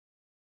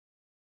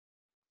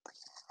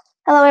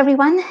Hello,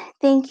 everyone.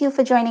 Thank you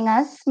for joining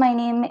us. My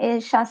name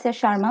is Shasya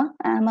Sharma.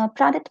 I'm a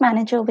product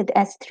manager with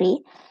S3,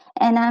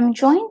 and I'm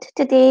joined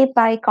today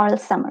by Carl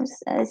Summers,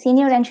 a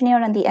senior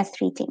engineer on the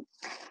S3 team.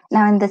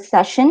 Now, in this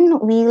session,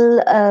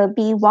 we'll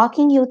be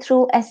walking you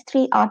through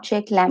S3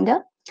 Object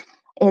Lambda.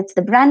 It's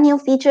the brand new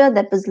feature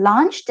that was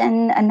launched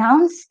and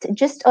announced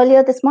just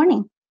earlier this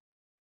morning.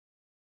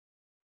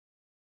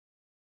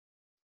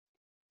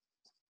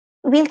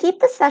 We'll keep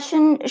the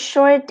session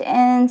short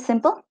and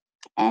simple,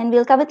 and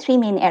we'll cover three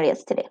main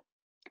areas today.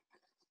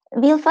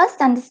 We'll first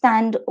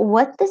understand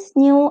what this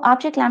new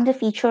Object Lambda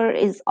feature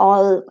is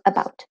all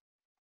about.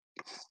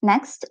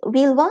 Next,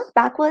 we'll work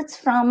backwards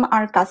from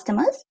our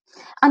customers,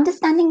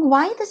 understanding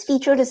why this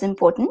feature is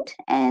important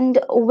and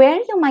where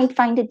you might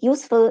find it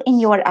useful in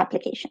your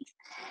applications.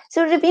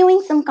 So,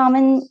 reviewing some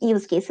common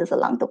use cases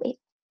along the way.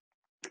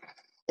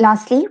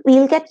 Lastly,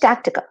 we'll get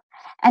tactical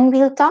and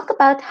we'll talk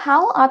about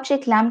how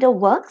Object Lambda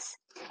works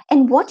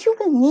and what you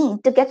will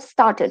need to get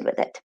started with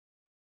it.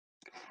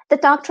 The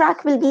talk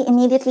track will be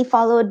immediately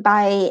followed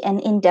by an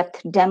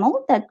in-depth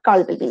demo that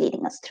Carl will be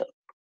leading us through.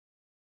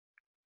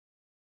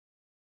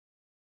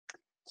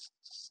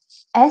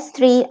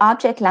 S3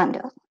 Object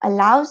Lambda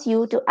allows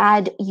you to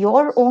add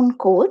your own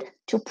code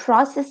to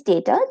process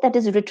data that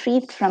is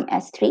retrieved from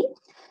S3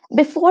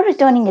 before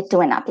returning it to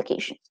an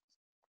application.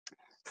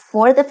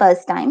 For the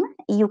first time,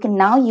 you can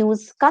now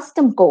use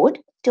custom code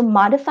to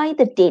modify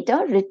the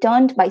data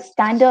returned by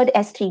standard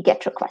S3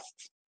 GET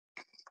requests.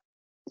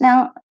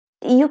 Now,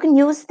 you can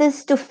use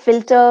this to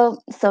filter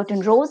certain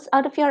rows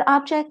out of your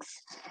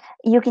objects.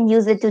 You can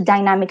use it to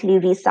dynamically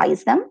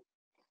resize them,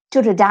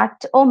 to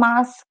redact or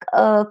mask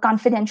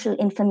confidential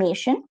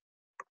information,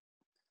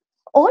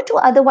 or to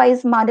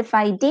otherwise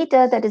modify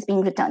data that is being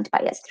returned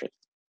by S3.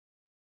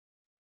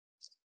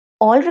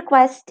 All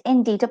request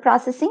and data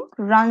processing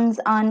runs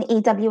on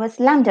AWS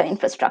Lambda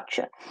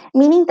infrastructure,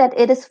 meaning that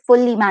it is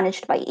fully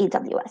managed by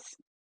AWS.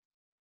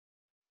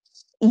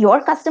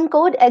 Your custom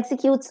code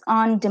executes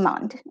on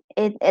demand.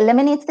 It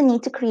eliminates the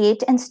need to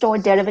create and store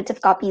derivative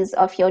copies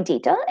of your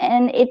data,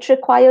 and it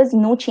requires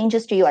no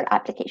changes to your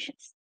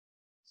applications.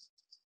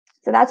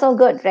 So that's all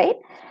good, right?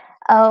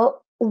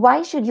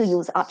 Why should you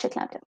use Object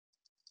Lambda?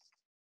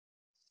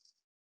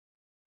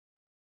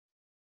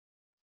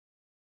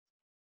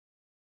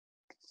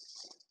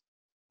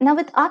 Now,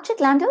 with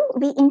Object Lambda,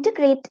 we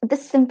integrate the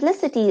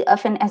simplicity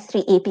of an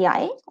S3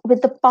 API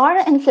with the power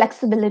and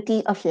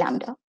flexibility of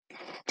Lambda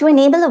to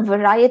enable a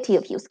variety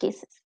of use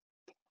cases.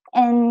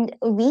 And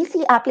we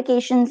see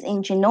applications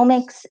in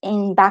genomics,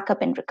 in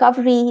backup and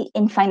recovery,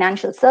 in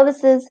financial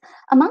services,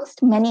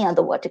 amongst many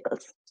other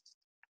verticals.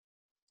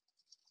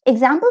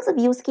 Examples of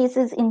use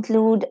cases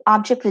include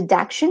object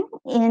redaction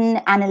in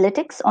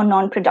analytics or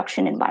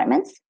non-production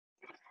environments,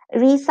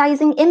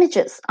 resizing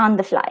images on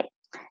the fly.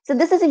 So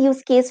this is a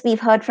use case we've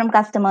heard from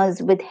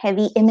customers with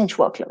heavy image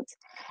workloads.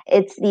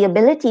 It's the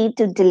ability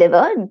to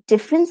deliver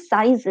different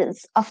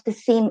sizes of the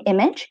same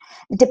image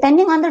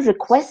depending on the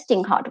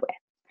requesting hardware.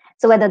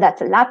 So whether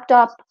that's a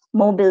laptop,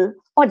 mobile,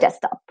 or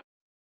desktop.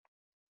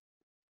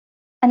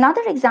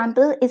 Another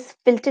example is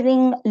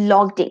filtering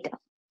log data.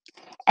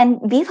 And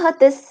we've heard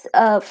this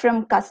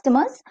from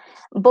customers,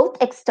 both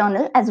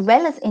external as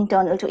well as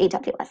internal to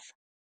AWS.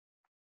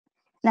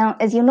 Now,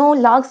 as you know,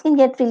 logs can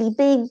get really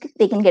big,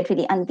 they can get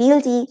really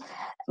unwieldy,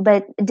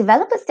 but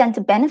developers tend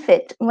to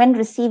benefit when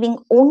receiving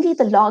only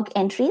the log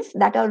entries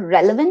that are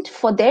relevant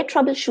for their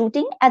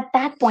troubleshooting at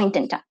that point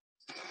in time.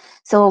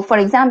 So, for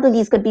example,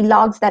 these could be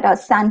logs that are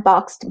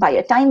sandboxed by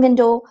a time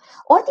window,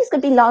 or these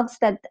could be logs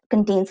that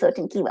contain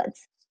certain keywords.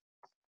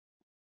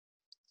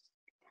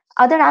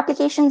 Other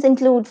applications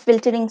include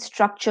filtering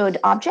structured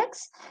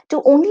objects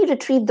to only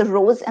retrieve the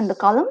rows and the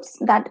columns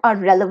that are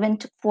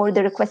relevant for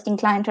the requesting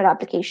client or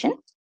application,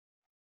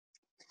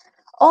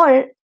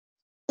 or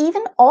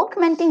even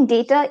augmenting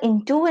data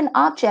into an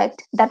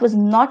object that was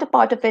not a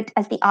part of it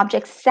as the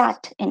object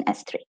sat in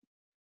S3.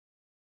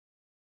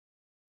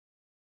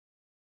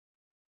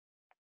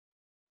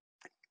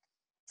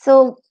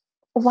 So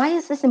why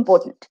is this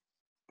important?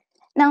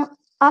 Now,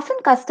 often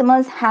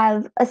customers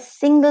have a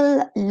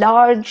single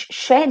large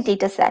shared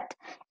data set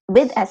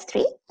with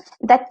S3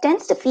 that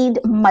tends to feed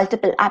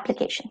multiple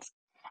applications,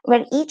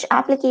 where each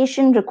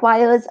application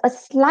requires a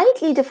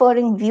slightly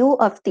differing view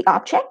of the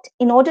object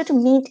in order to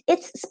meet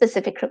its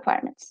specific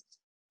requirements.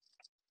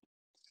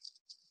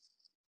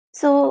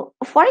 So,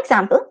 for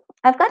example,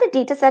 I've got a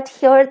data set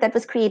here that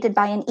was created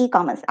by an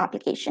e-commerce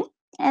application,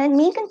 and it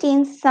may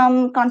contain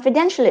some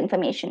confidential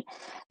information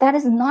that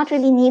is not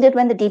really needed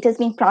when the data is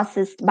being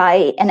processed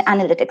by an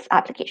analytics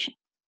application.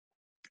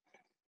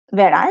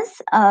 Whereas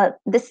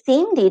the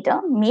same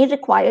data may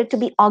require to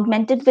be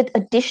augmented with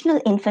additional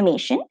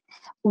information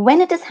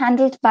when it is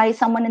handled by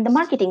someone in the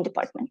marketing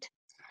department.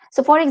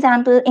 So, for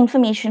example,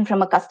 information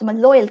from a customer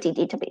loyalty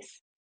database.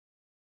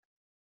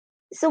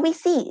 So we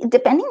see,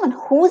 depending on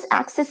who's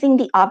accessing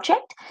the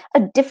object,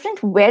 a different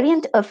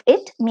variant of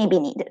it may be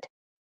needed.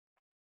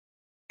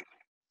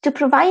 To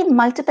provide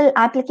multiple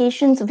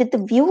applications with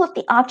the view of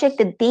the object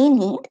that they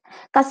need,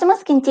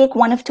 customers can take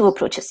one of two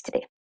approaches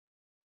today.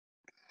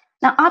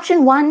 Now,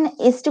 option 1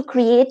 is to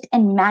create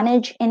and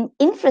manage an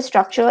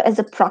infrastructure as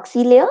a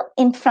proxy layer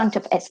in front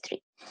of S3.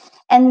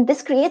 And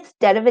this creates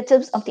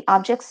derivatives of the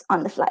objects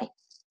on the fly.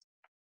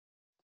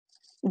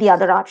 The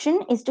other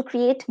option is to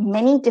create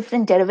many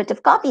different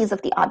derivative copies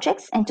of the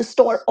objects and to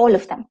store all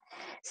of them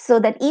so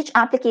that each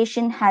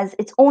application has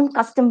its own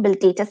custom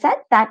built data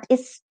set that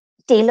is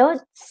tailored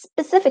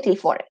specifically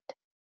for it.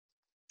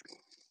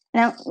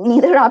 Now,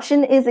 neither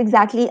option is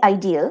exactly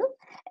ideal,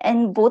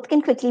 and both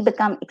can quickly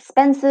become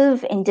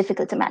expensive and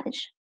difficult to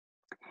manage.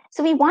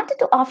 So we wanted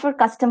to offer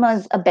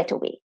customers a better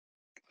way.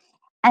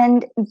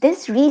 And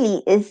this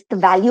really is the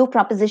value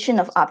proposition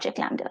of Object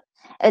Lambda.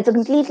 It's a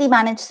completely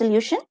managed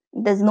solution.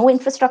 There's no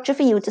infrastructure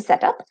for you to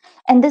set up,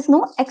 and there's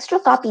no extra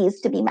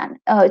copies to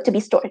be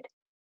stored.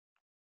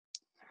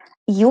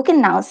 You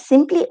can now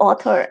simply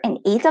author an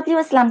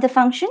AWS Lambda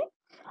function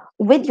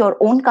with your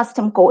own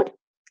custom code,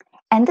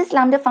 and this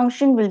Lambda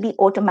function will be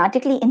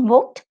automatically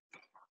invoked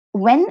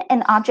when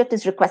an object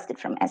is requested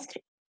from S3.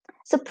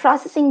 So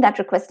processing that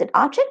requested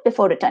object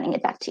before returning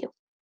it back to you.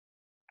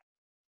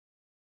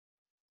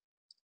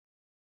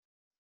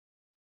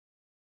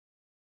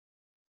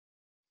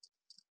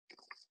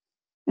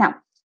 Now,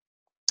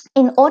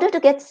 in order to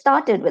get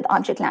started with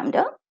Object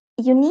Lambda,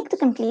 you need to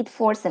complete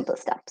 4 simple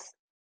steps.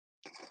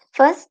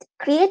 First,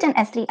 create an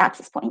S3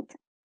 access point.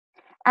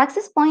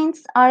 Access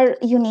points are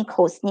unique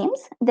host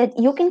names that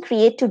you can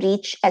create to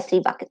reach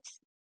S3 buckets.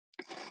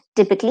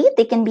 Typically,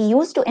 they can be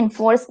used to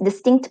enforce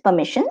distinct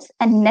permissions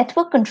and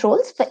network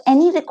controls for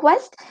any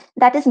request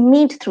that is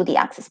made through the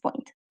access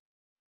point.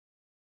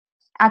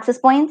 Access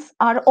points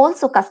are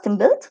also custom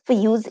built for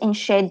use in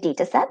shared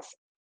datasets.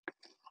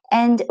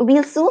 And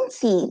we'll soon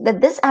see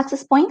that this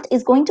access point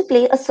is going to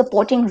play a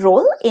supporting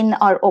role in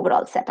our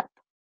overall setup.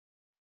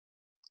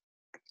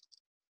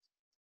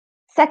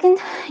 Second,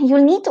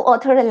 you'll need to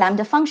author a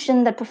Lambda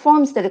function that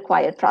performs the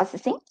required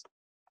processing.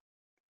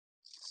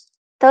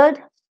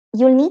 Third,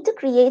 you'll need to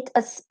create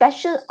a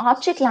special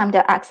Object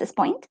Lambda access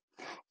point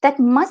that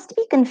must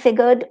be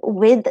configured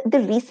with the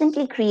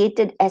recently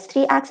created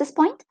S3 access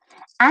point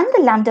and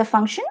the Lambda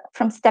function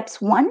from steps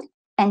 1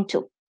 and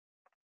 2.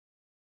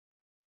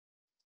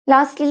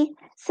 Lastly,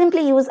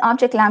 simply use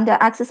Object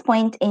Lambda access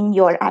point in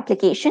your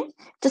application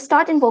to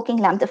start invoking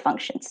Lambda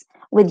functions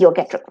with your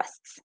GET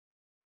requests.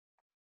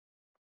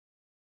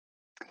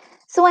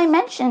 So I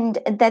mentioned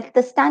that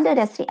the standard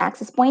S3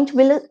 access point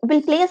will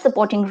play a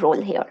supporting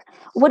role here.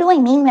 What do I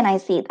mean when I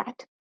say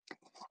that?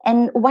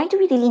 And why do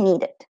we really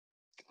need it?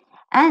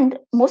 And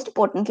most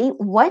importantly,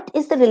 what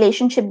is the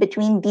relationship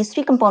between these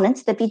 3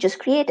 components that we just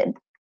created?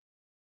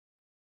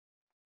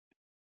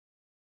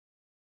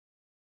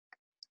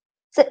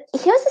 So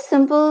here's a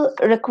simple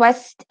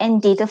request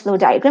and data flow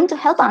diagram to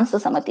help answer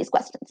some of these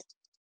questions.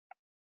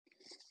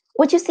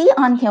 What you see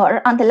on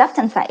here on the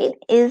left-hand side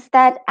is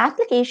that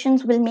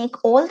applications will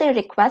make all their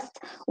requests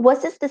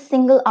versus the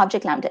single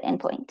Object Lambda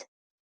endpoint.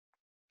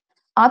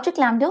 Object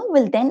Lambda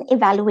will then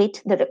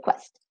evaluate the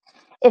request.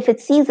 If it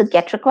sees a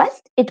GET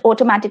request, it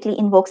automatically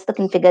invokes the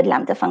configured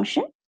Lambda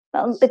function,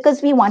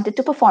 because we wanted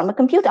to perform a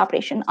compute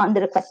operation on the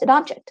requested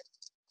object.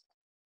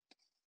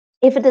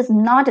 If it is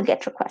not a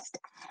GET request,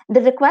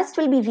 the request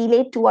will be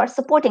relayed to our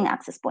supporting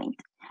access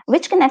point,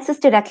 which can access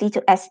directly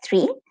to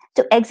S3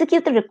 to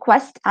execute the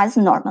request as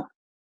normal.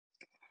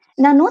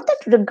 Now note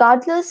that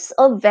regardless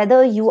of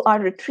whether you are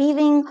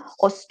retrieving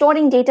or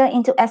storing data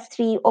into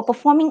S3 or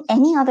performing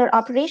any other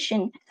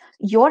operation,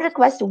 your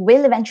request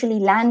will eventually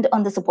land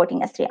on the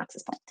supporting S3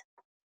 access point.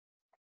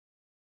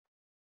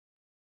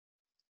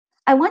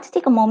 I want to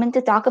take a moment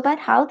to talk about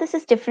how this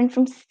is different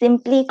from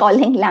simply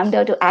calling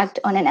Lambda to act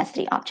on an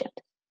S3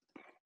 object.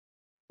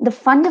 The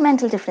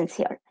fundamental difference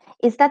here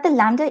is that the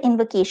Lambda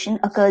invocation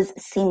occurs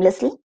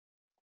seamlessly,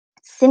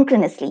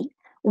 synchronously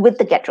with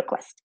the GET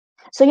request.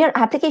 So your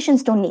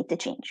applications don't need to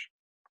change.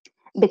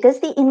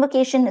 Because the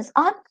invocation is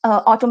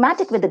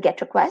automatic with the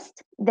GET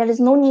request, there is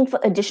no need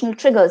for additional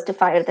triggers to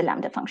fire the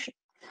Lambda function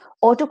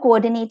or to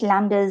coordinate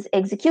Lambda's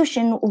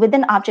execution with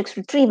an object's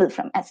retrieval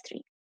from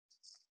S3.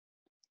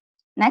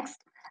 Next,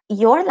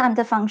 your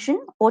Lambda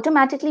function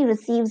automatically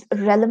receives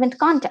relevant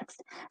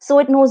context, so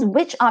it knows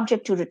which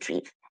object to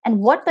retrieve and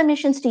what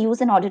permissions to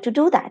use in order to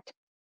do that.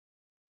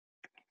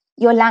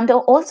 Your Lambda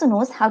also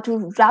knows how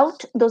to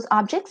route those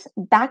objects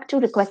back to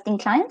requesting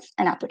clients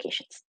and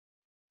applications.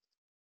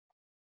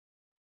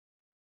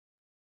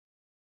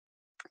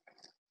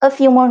 A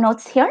few more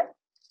notes here.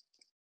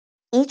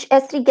 Each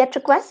S3 GET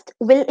request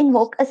will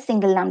invoke a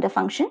single Lambda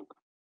function.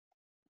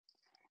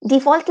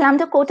 Default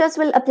Lambda quotas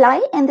will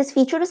apply, and this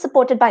feature is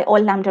supported by all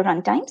Lambda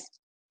runtimes.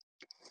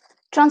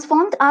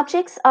 Transformed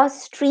objects are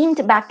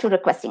streamed back to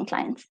requesting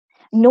clients.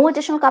 No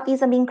additional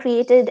copies are being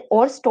created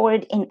or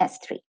stored in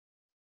S3.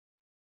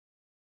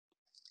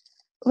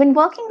 When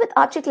working with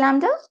Object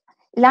Lambda,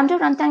 Lambda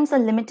runtimes are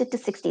limited to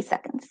 60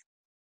 seconds.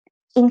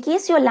 In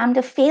case your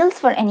Lambda fails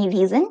for any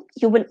reason,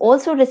 you will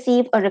also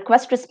receive a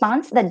request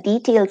response that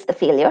details the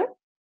failure.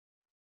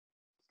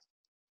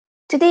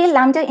 Today,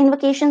 Lambda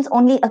invocations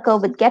only occur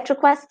with GET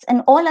requests,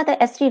 and all other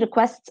S3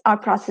 requests are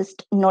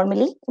processed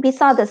normally. We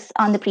saw this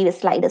on the previous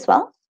slide as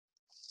well.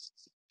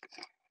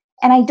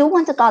 And I do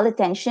want to call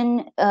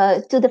attention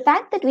to the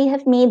fact that we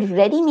have made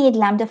ready-made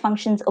Lambda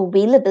functions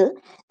available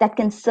that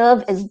can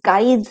serve as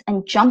guides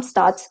and jump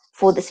starts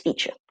for this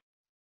feature.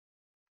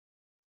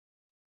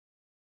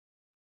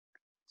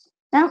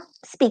 Now,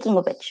 speaking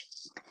of which,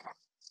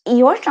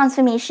 your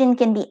transformation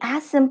can be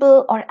as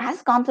simple or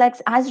as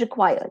complex as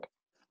required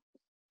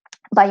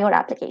by your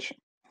application.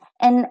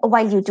 And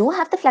while you do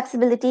have the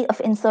flexibility of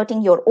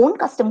inserting your own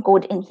custom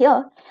code in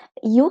here,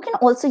 you can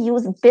also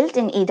use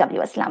built-in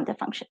AWS Lambda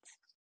functions.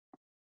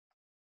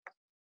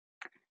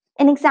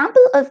 An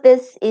example of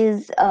this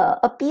is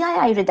a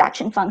PII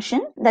redaction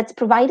function that's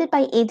provided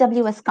by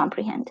AWS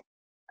Comprehend.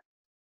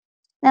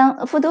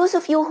 Now, for those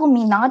of you who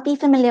may not be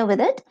familiar with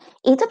it,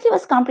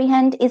 AWS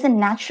Comprehend is a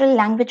natural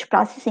language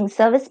processing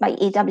service by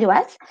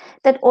AWS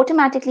that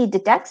automatically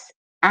detects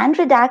and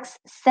redacts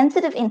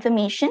sensitive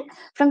information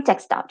from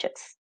text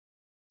objects.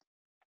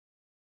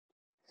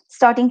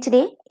 Starting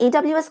today,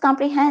 AWS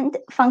Comprehend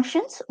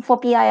functions for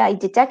PII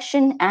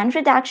detection and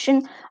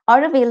redaction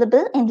are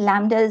available in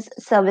Lambda's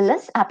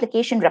serverless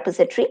application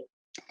repository.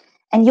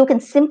 And you can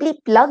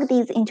simply plug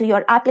these into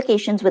your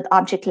applications with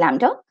Object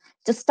Lambda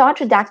to start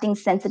redacting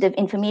sensitive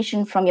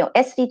information from your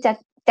S3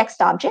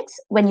 text objects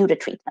when you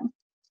retrieve them.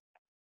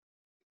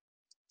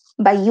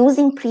 By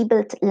using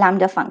pre-built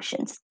Lambda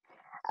functions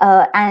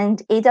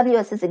and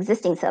AWS's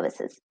existing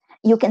services,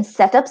 you can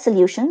set up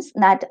solutions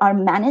that are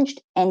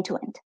managed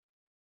end-to-end.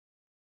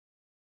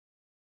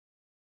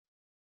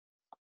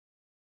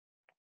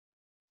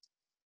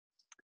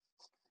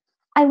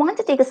 I want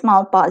to take a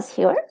small pause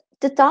here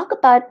to talk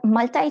about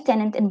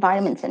multi-tenant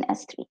environments in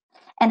S3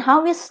 and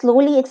how we're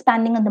slowly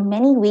expanding on the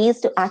many ways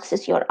to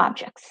access your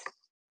objects.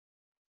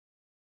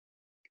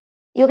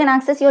 You can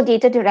access your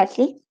data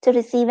directly to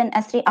receive an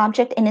S3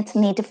 object in its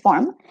native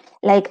form,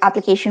 like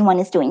application 1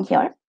 is doing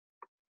here.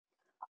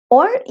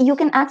 Or you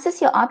can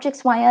access your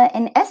objects via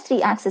an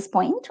S3 access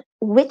point,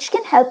 which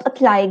can help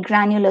apply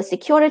granular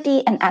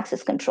security and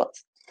access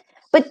controls.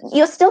 But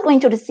you're still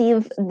going to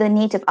receive the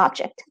native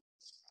object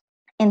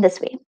in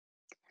this way.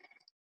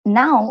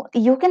 Now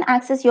you can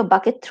access your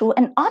bucket through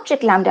an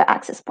Object Lambda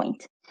access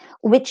point,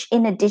 which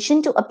in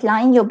addition to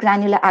applying your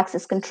granular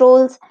access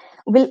controls,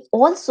 will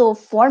also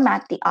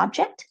format the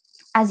object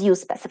as you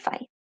specify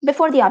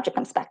before the object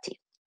comes back to you.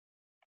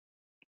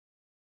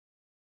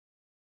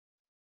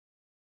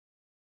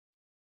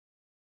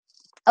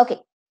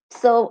 Okay,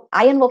 so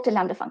I invoked a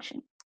Lambda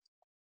function.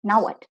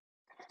 Now what?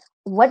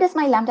 What does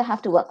my Lambda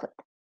have to work with?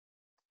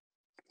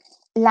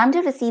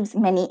 Lambda receives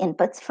many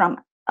inputs from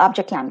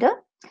Object Lambda,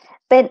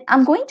 but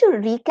I'm going to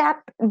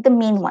recap the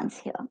main ones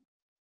here.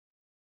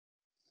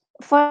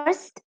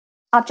 First,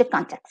 object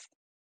context.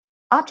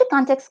 Object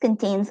context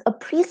contains a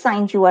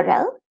pre-signed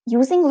URL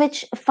using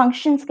which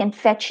functions can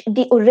fetch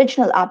the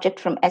original object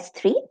from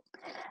S3,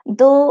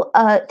 though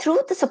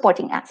through the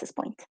supporting access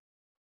point.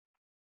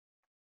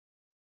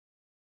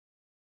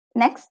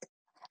 Next,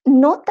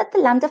 note that the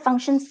Lambda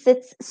function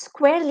sits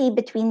squarely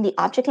between the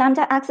Object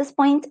Lambda access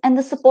point and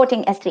the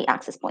supporting S3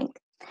 access point.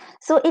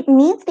 So it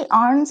needs the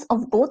arms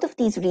of both of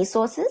these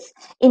resources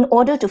in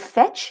order to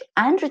fetch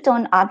and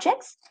return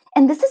objects,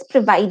 and this is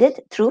provided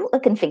through a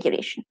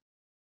configuration.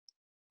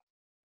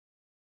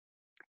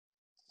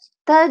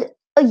 Third,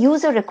 a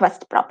user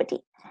request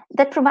property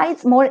that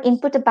provides more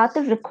input about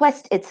the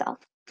request itself.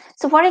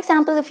 So for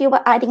example, if you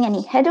were adding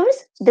any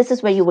headers, this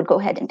is where you would go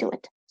ahead and do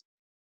it.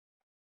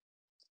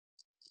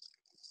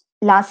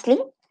 Lastly,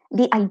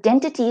 the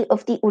identity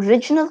of the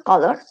original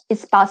caller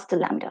is passed to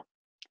Lambda.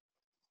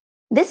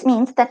 This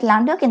means that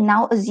Lambda can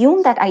now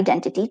assume that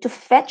identity to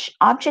fetch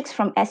objects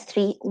from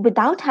S3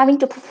 without having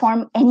to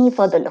perform any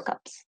further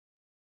lookups.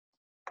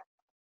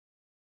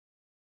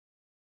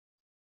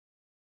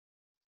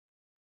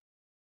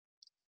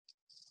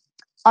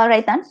 All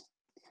right then,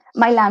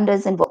 my Lambda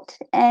is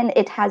invoked and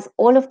it has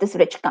all of this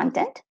rich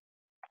content.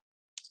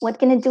 What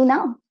can it do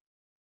now?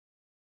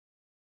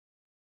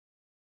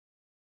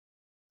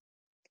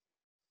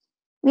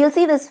 We'll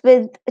see this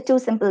with two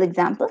simple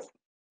examples.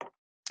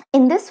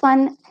 In this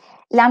one,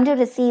 Lambda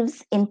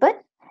receives input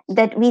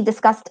that we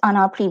discussed on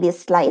our previous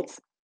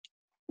slides.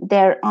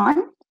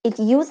 Thereon, it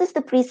uses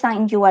the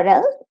pre-signed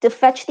URL to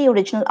fetch the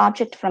original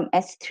object from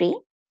S3,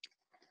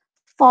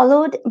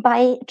 followed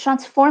by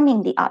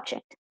transforming the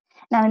object.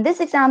 Now, in this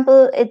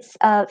example, it's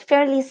a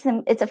fairly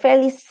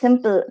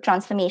simple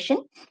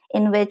transformation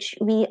in which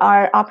we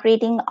are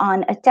operating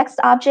on a text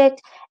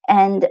object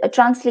and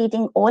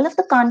translating all of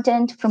the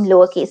content from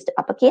lowercase to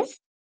uppercase.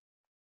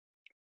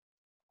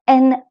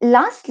 And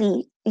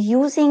lastly,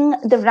 using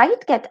the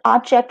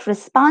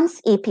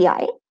write-get-object-response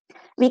API,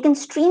 we can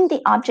stream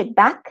the object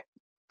back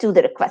to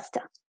the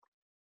requester.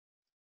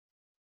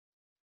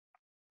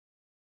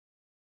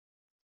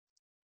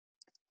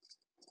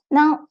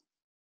 Now,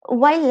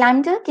 while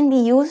Lambda can be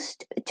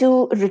used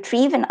to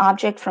retrieve an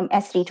object from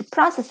S3 to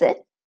process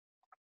it,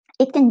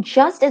 it can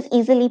just as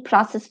easily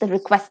process the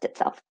request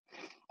itself.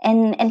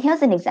 And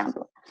here's an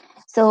example.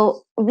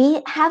 So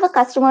we have a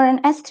customer in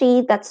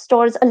S3 that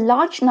stores a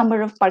large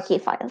number of Parquet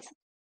files.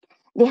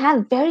 They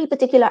have very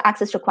particular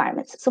access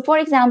requirements. So for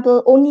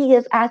example, only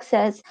give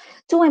access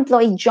to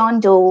employee John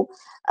Doe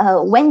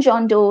when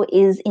John Doe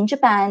is in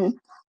Japan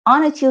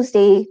on a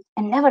Tuesday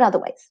and never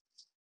otherwise.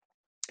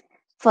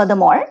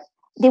 Furthermore,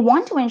 they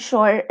want to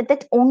ensure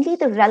that only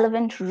the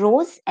relevant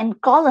rows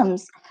and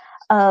columns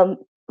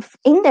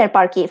in their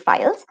Parquet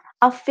files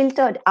are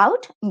filtered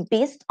out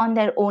based on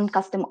their own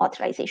custom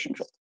authorization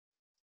rule.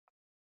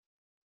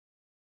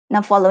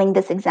 Now, following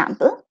this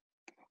example,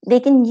 they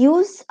can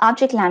use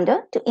Object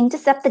Lambda to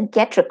intercept the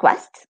GET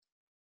requests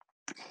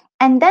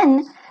and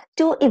then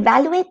to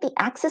evaluate the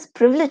access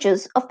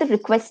privileges of the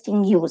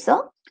requesting user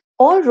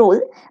or role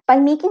by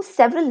making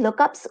several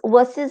lookups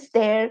versus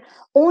their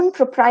own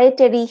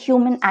proprietary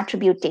human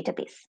attribute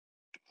database.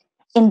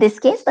 In this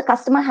case, the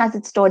customer has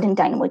it stored in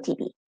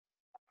DynamoDB.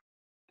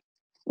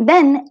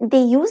 Then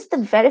they use the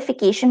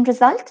verification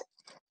result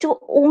to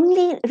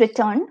only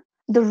return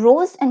the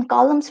rows and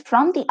columns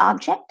from the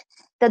object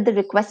that the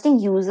requesting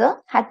user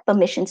had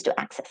permissions to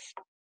access.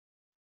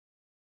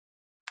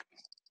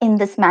 In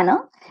this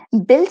manner,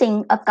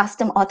 building a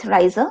custom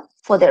authorizer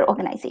for their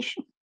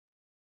organization.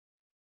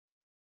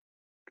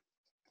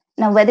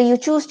 Now, whether you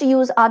choose to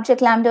use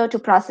Object Lambda to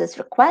process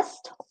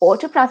requests or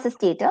to process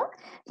data,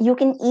 you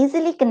can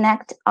easily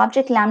connect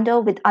Object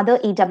Lambda with other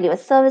AWS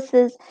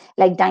services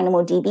like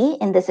DynamoDB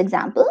in this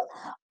example,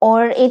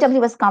 or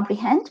AWS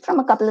Comprehend from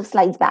a couple of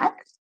slides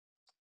back,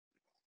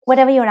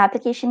 whatever your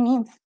application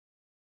needs.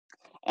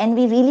 And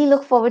we really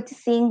look forward to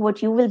seeing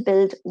what you will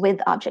build with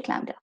Object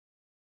Lambda.